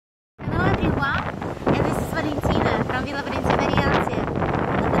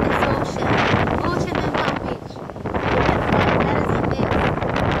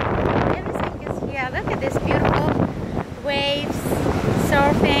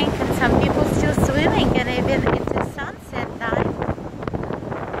some people still swimming, and even it's a sunset time.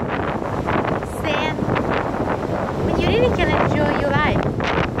 Sand. I mean, you really can enjoy your life.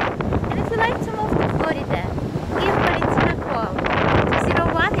 And if you like to move to Florida, give Valentina a call.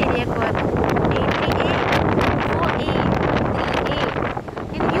 201 area code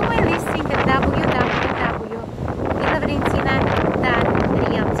 838-4838. And view my listing at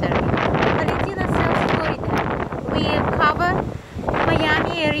www.villavalentina.realtor. Valentina sells Florida. We cover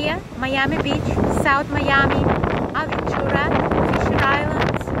Miami area, Miami Beach, South Miami, Aventura, Fisher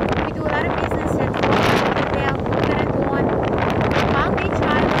Islands. We do a lot of business at Fort Lauderdale, Marathon, Palm Beach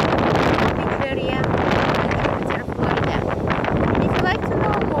Island, Palm Beach area, and Jupiter, Florida. And if you'd like to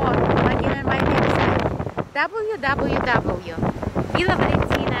know more, log in on my website,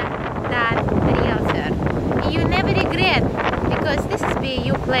 www.villavalentina.realtor. You never regret, because this is be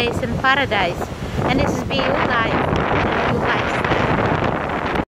your place in paradise, and this is be your life and your lifestyle.